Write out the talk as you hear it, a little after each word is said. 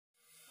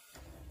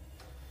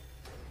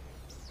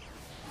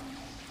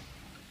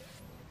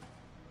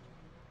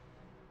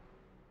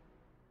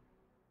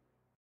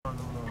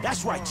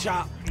That's right,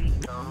 Chop.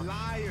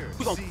 Liar.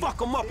 We gonna fuck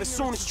them up as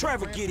soon as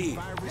Trevor get in.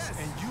 Yes.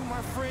 And you,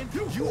 my friend,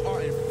 you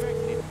are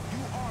infected.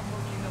 You are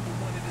monkey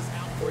 #1 in this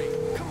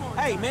outbreak. Come on.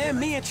 Hey, man,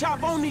 me and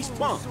Chop on these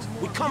punks.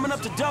 We coming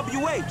up to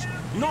WH,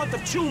 north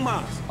of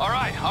Chumas. All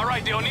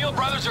right, the O'Neill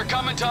brothers are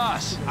coming to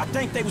us. I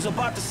think they was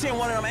about to send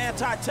one of them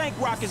anti-tank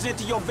rockets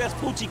into your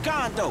Vespucci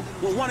condo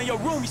when one of your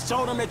roomies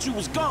told them that you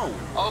was gone.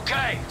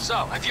 Okay,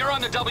 so if you're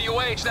on the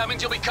WH, that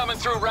means you'll be coming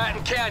through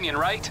Ratton Canyon,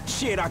 right?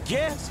 Shit, I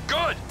guess.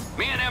 Good.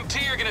 Me and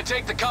MT are gonna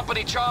take the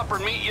company chopper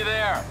and meet you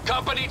there.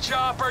 Company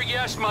chopper,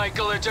 yes,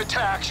 Michael, it's a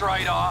tax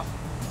write-off.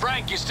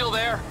 Frank, you still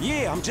there?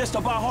 Yeah, I'm just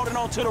about holding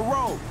on to the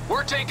road.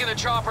 We're taking the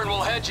chopper and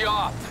we'll head you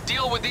off.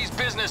 Deal with these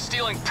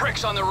business-stealing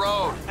pricks on the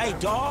road. Hey,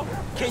 dawg,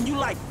 can you,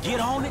 like, get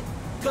on it?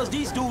 Because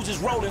these dudes is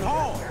rolling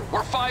hard.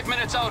 We're 5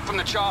 minutes out from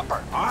the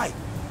chopper. All right.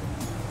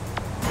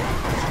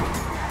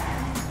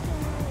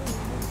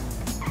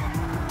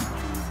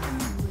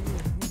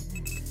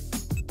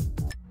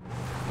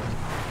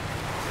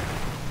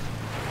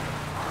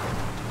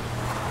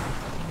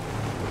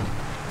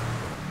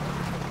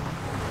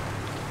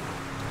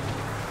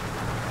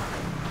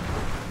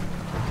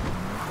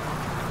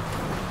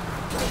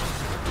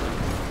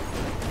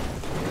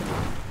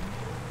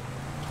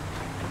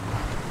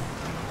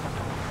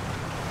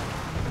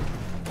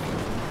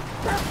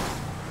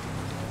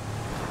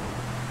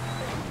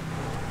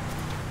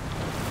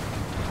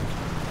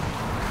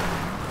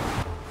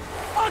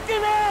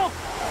 Fucking help!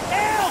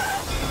 Help!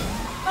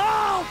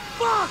 Oh,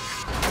 fuck!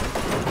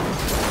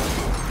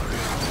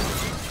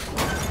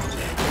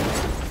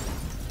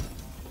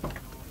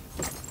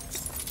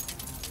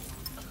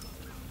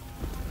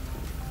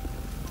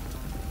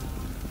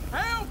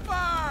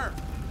 Hellfire!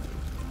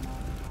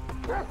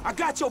 I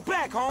got your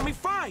back, homie.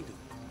 Find him.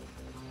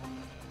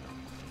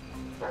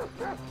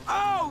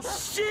 Oh,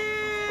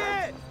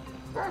 shit!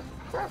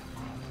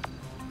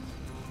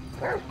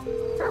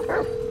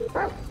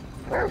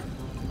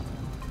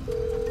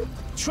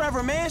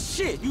 Trevor, man,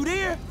 shit, you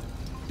there?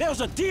 There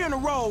was a deer in the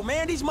road,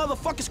 man. These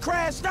motherfuckers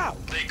crashed out.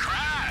 They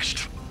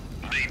crashed?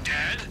 They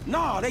dead?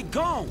 Nah, they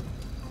gone.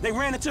 They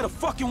ran into the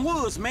fucking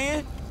woods,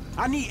 man.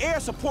 I need air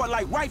support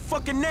like right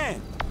fucking now.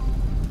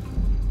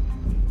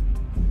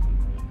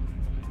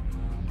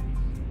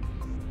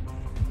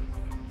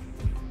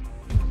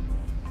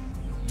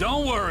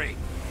 Don't worry.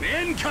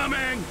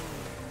 Incoming!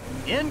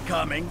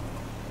 Incoming?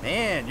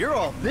 Man, you're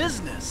all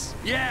business.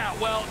 Yeah,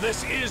 well,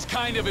 this is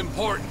kind of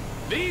important.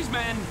 These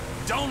men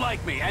don't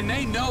like me, and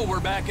they know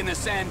we're back in the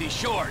sandy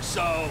shore,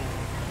 so...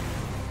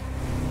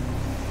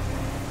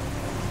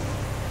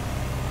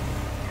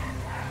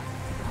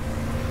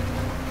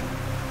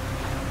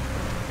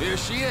 Here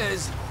she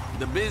is,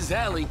 the Biz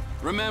Alley.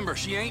 Remember,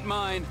 she ain't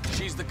mine,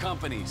 she's the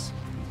company's.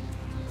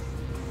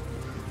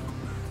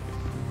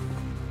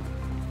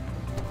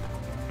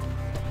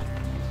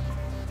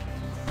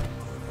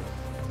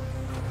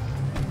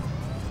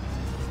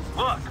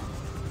 Look,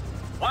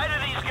 why do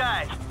these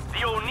guys,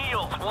 the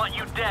O'Neills, want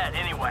you dead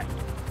anyway?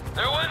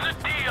 There was a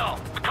deal.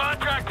 The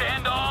contract to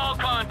end all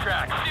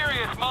contracts.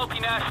 Serious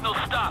multinational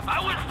stuff.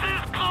 I was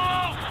this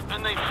close!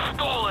 And they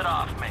stole it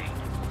off me.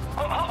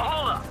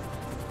 Hold up.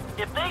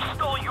 If they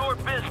stole your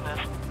business,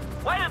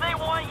 why do they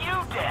want you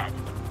dead?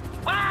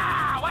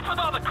 Wow! What's with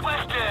all the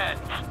questions?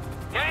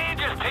 Can't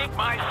you just take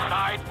my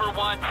side for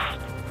once?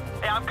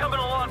 Hey, I'm coming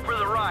along for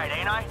the ride,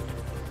 ain't I?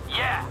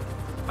 Yeah,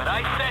 but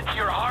I sense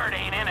your heart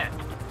ain't in it.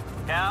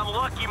 Yeah, I'm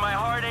lucky my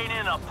heart ain't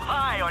in a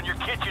pie on your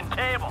kitchen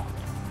table.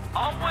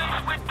 Always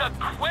with the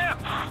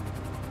quips.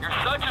 You're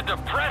such a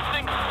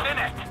depressing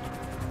cynic.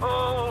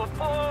 Oh,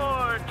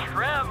 poor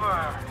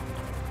Trevor.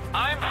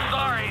 I'm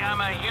sorry I'm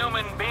a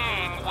human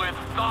being with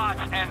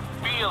thoughts and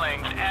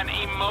feelings and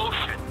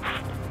emotions.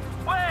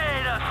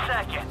 Wait a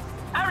second.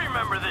 I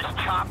remember this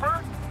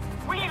chopper.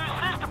 We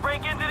used this to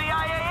break into the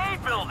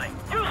IAA building.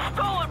 You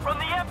stole it from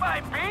the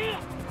FIB?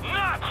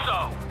 Not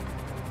so.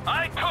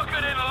 I took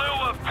it in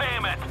lieu of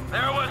payment.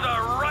 There was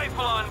a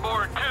rifle on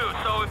board, too,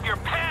 so if your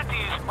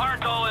panties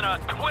aren't all in a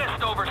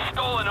twist over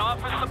stolen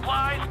office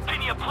supplies,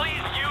 can you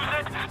please use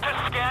it to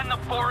scan the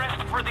forest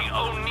for the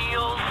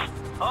O'Neills?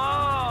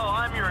 Oh,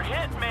 I'm your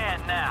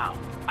hitman now.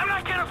 I'm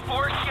not gonna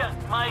force you,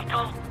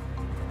 Michael.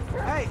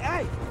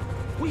 Hey,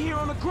 we here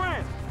on the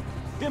ground.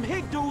 Them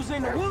hick dudes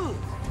in the woods.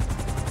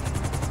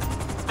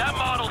 That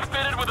model's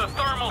fitted with a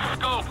thermal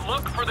scope.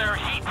 Look for their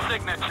heat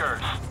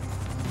signatures.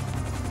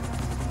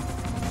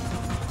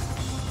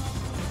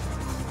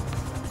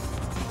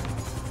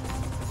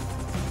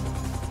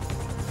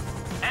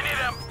 Any of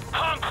them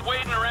punks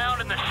wading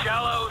around in the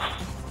shallows?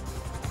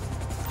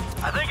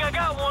 I think I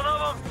got one of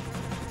them.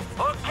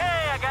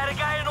 Okay, I got a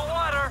guy in the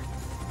water.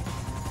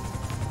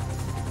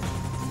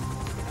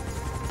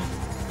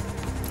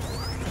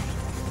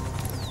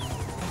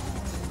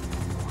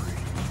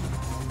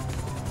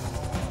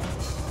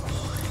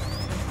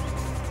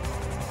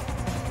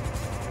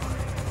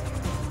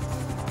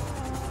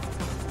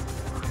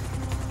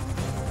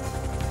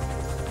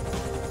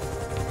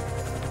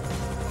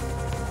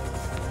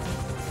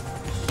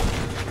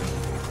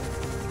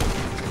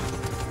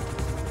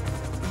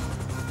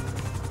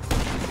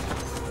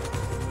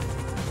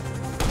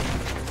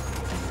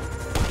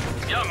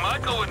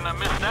 Shouldn't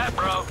have missed that,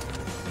 bro.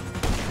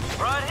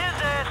 Brought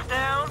his ass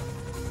down.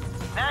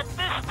 Not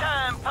this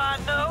time,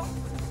 partner.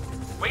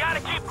 We gotta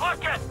keep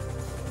looking.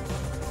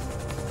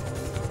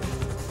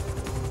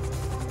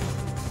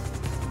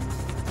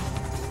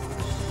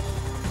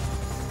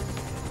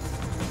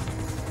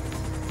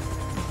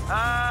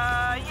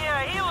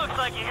 Yeah, he looks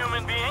like a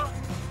human being.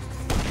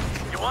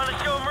 You want to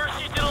show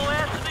mercy to the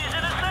last of these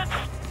innocents?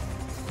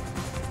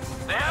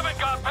 They haven't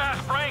got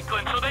past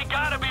Franklin, so they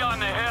gotta be on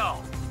the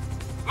hill.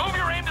 Move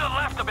your aim to the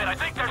left a bit. I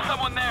think there's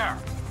someone there.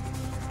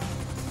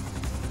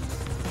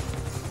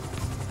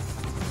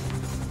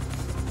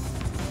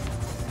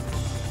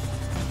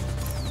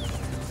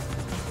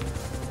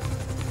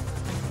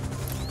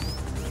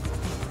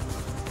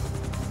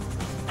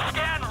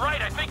 Scan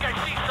right. I think I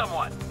see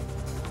someone.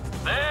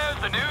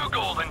 There's the new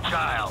golden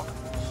child.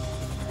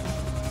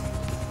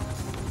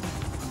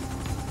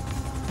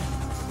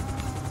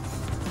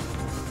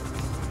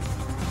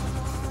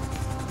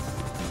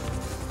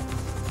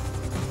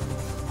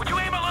 Would you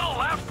aim a little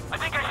left? I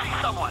think I see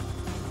someone.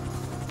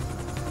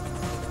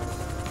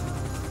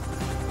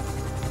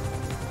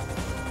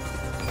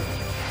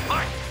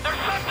 Look,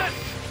 there's something!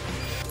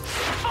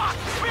 Fuck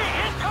me,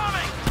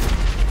 incoming!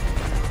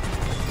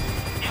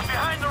 He's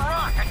behind the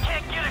rock. I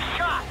can't get a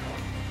shot.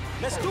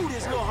 Let's do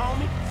this, little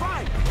homie.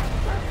 Fight!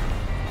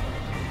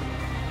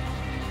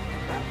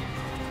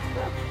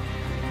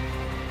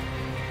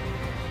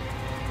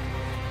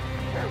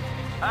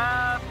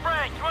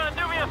 Frank, you wanna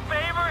do me a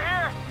favor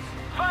here?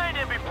 Find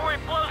him before he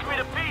blows me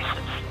to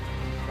pieces.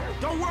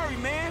 Don't worry,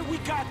 man. We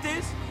got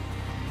this.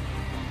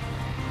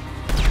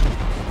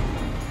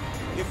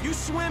 If you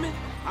swimming,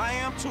 I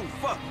am too.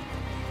 Fuck.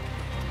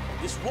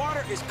 This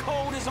water is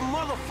cold as a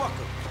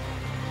motherfucker.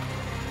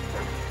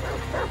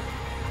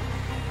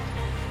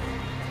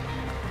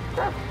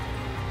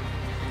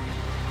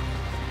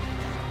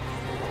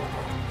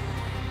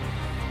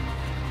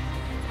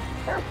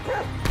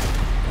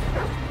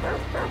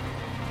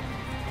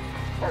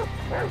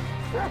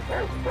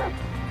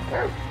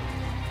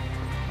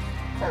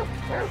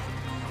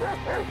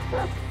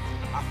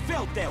 I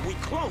felt that. We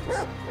close.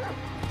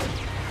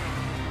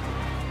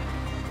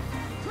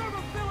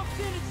 Trevor Phillips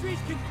Industries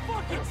can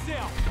fuck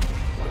itself!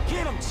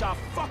 Get him, Chop.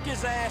 Fuck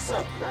his ass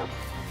up.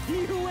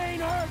 You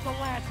ain't heard the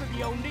last of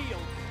the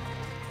O'Neills.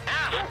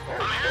 F, I'm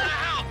here to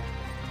help.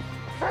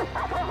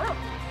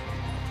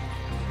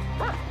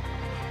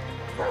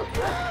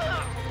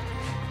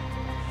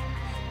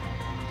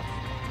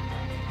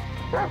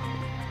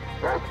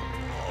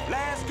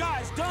 Last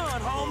guy's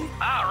done, homie.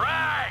 All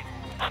right.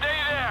 Stay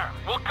there.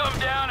 We'll come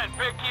down and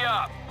pick you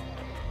up.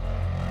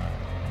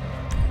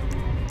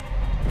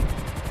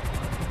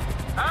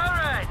 All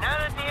right. Now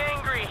that the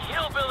angry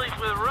hillbillies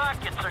with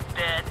rockets are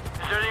dead,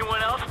 is there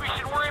anyone else we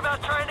should worry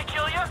about trying to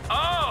kill you?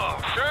 Oh,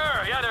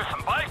 sure. Yeah, there's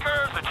some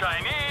bikers, the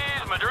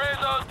Chinese,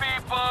 Madrizo's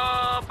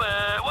people,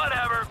 but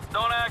whatever.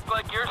 Don't act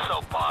like you're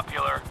so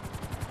popular.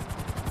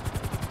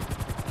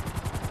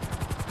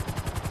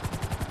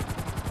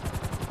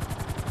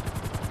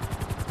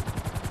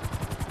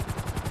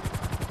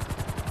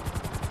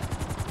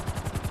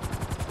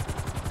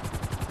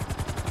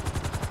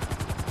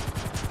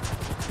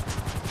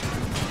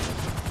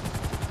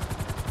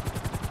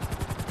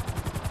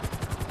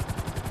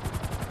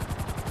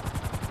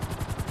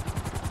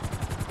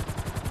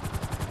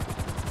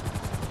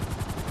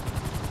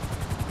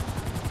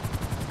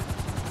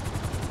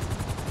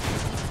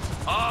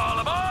 All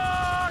aboard!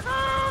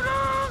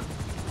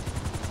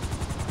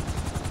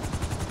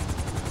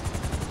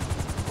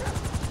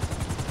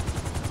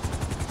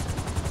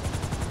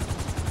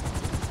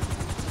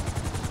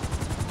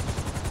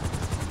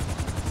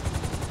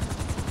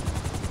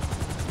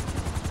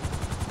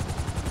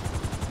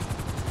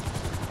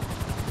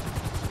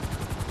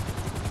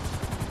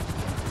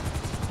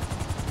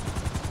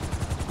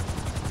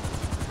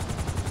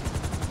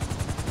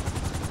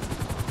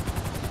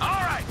 All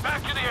right,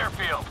 back to the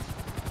airfield.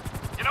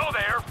 You know the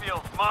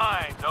airfield's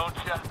mine, don't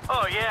you?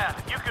 Oh, yeah.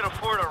 You can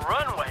afford a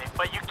runway,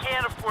 but you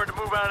can't afford to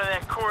move out of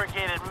that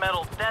corrugated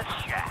metal death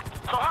shack.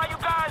 So how you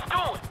guys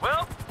doing?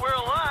 Well, we're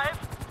alive.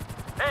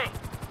 Hey,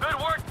 good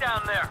work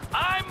down there.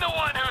 I'm the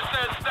one who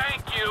says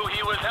thank you.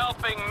 He was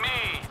helping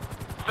me.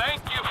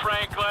 Thank you,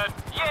 Franklin.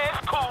 Yeah,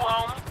 it's cool,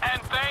 homie.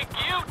 And thank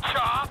you,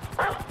 Chop.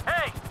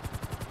 Hey,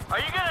 are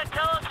you gonna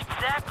tell us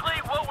exactly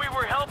what we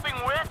were helping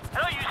with? I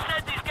know you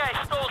said these guys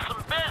stole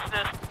some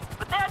business,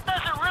 but that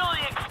doesn't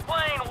really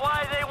explain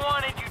why they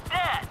wanted you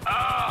dead.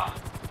 Oh,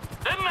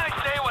 didn't I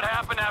say what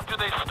happened after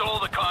they stole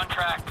the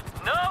contract?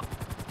 Nope,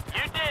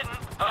 you didn't.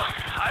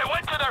 I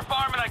went to their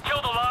farm and I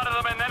killed a lot of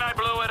them and then I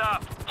blew it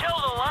up.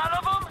 Killed a lot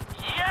of them?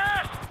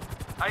 Yes!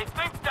 I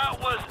think that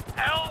was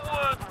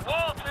Elwood,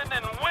 Walton,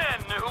 and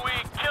Wynn who we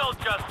killed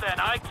just then.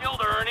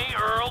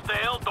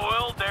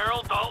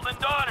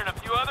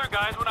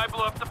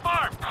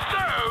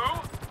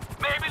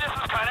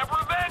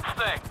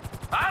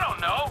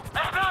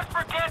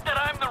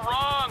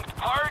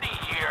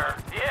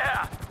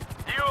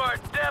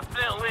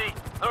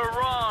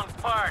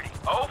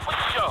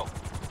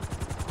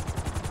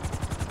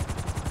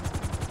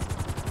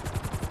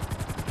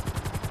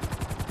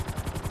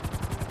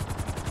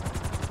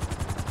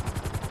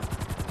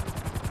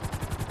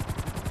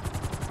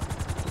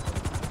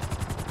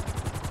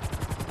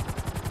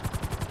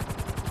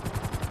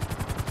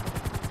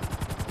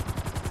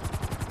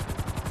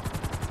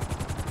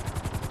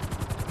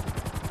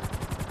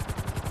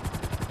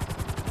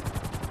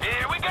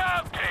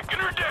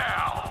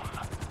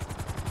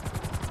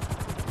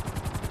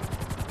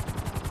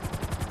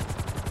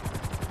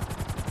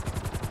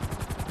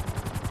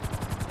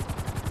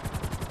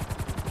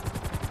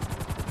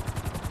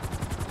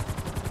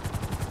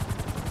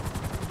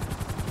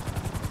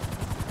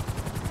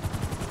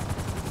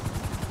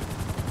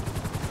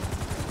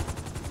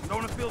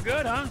 feel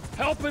good, huh?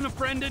 Helping a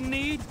friend in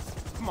need?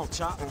 Come on,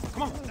 Chop.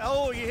 Come on.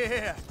 Oh,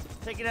 yeah.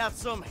 Taking out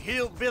some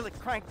hillbilly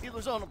crank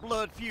dealers on a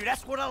blood feud.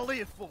 That's what I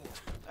live for.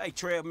 Hey,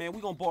 Trev, man, we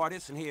gonna bar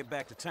this and head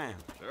back to town.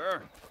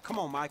 Sure. Come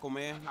on, Michael,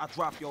 man. I'll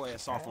drop your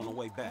ass off on the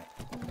way back.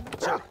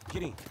 Chop,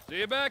 get in. See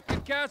you back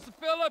at Castle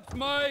Phillips,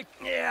 Mike.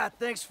 Yeah,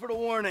 thanks for the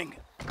warning.